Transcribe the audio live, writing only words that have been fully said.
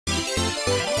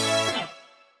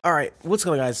Alright, what's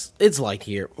going on, guys? It's Light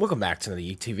here. Welcome back to another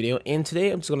YouTube video, and today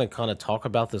I'm just going to kind of talk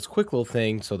about this quick little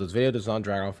thing so this video does not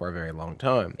drag on for a very long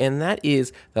time. And that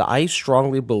is that I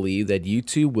strongly believe that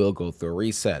YouTube will go through a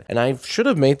reset. And I should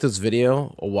have made this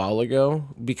video a while ago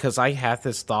because I had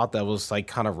this thought that was like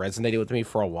kind of resonated with me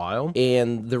for a while.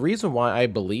 And the reason why I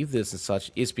believe this and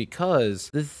such is because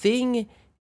the thing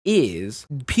is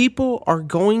people are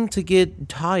going to get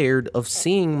tired of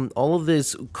seeing all of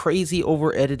this crazy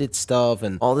over edited stuff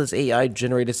and all this AI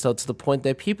generated stuff to the point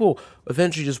that people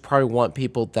eventually just probably want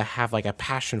people to have like a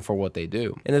passion for what they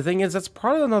do. And the thing is, that's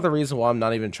part of another reason why I'm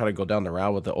not even trying to go down the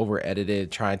route with the over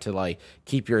edited, trying to like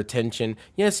keep your attention.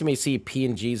 Yes, you may see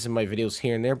PNGs in my videos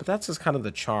here and there, but that's just kind of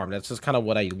the charm. That's just kind of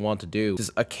what I want to do,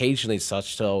 just occasionally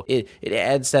such, so it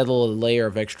adds that little layer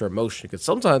of extra emotion, because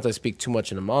sometimes I speak too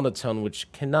much in a monotone,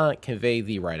 which cannot convey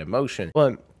the right emotion.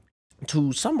 But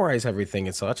to summarize everything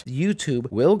and such,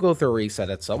 YouTube will go through a reset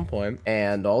at some point,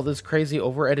 and all this crazy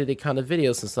over-edited kind of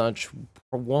videos and such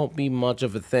won't be much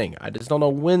of a thing. I just don't know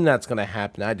when that's going to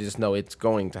happen. I just know it's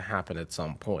going to happen at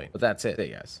some point. But that's it,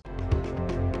 guys.